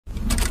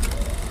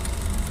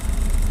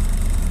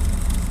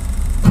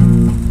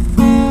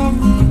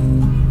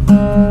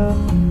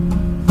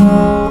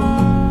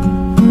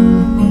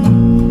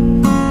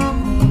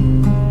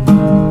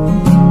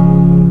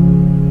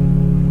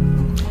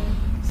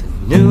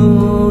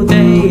new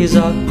day is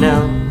up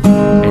now,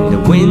 and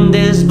the wind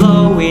is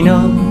blowing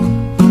up.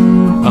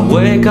 I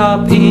wake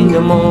up in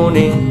the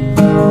morning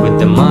with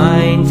the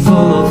mind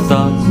full of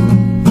thoughts.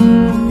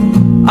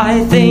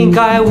 I think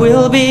I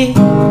will be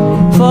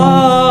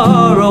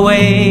far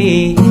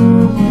away.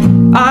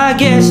 I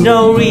guess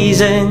no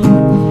reason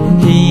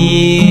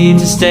here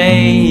to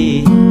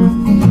stay.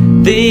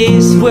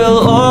 This will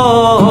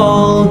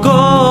all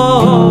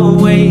go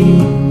away,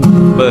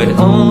 but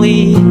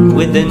only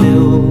with a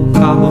new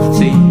cup of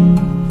tea.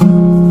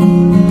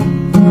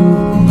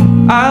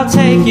 I'll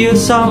take you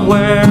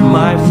somewhere,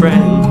 my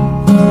friend.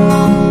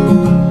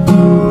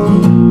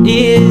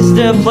 Is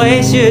the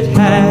place you'd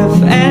have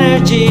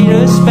energy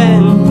to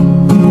spend.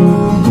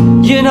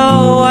 You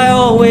know I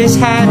always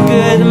had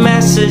good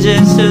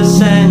messages to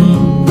send,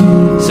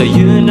 so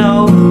you know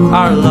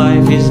our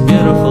life is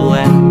beautiful,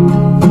 and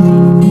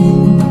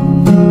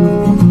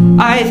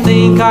I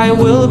think I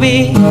will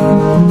be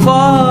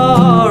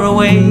far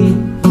away.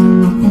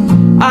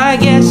 I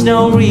guess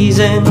no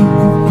reason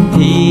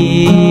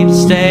here to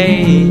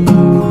stay.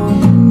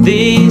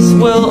 This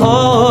will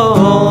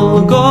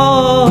all go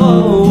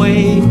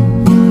away,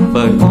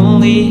 but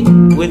only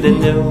with a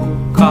new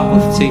cup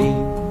of tea.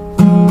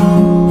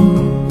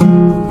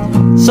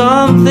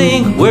 Some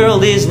think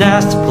world is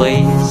nasty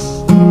place.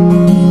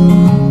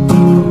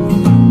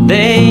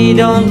 They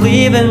don't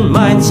leave in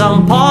mind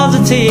some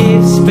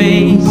positive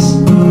space.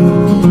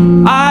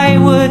 I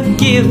would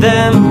give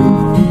them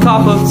a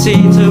cup of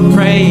tea to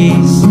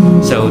praise,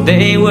 so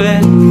they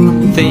would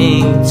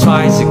think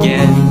twice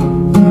again.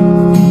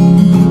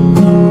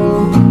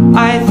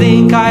 I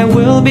think I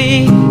will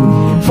be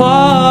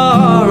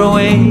far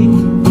away.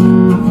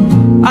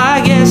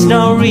 I guess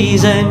no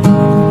reason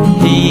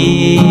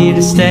here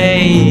to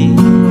stay.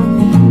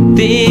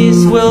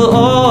 This will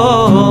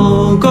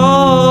all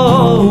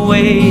go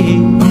away,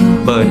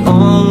 but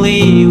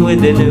only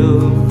with a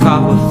new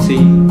cup of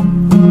tea.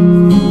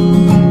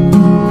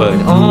 But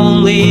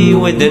only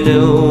with a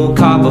new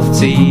cup of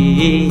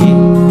tea.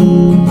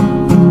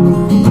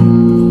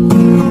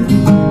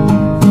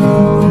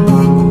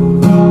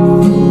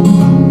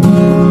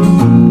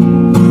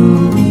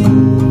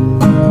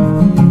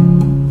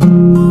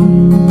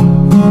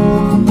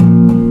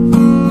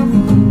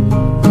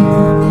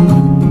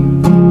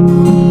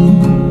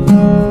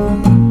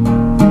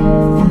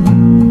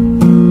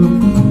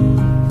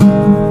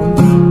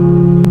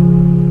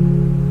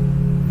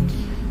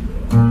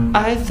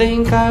 I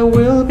think I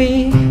will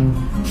be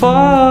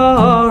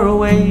far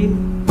away.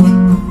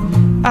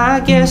 I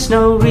guess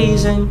no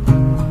reason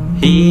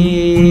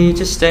here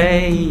to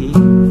stay.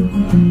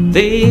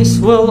 This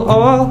will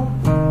all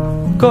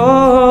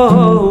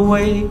go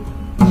away,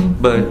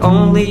 but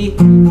only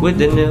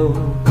with a new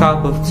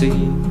cup of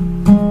tea.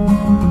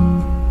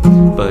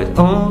 But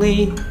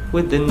only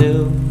with a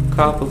new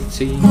cup of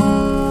tea.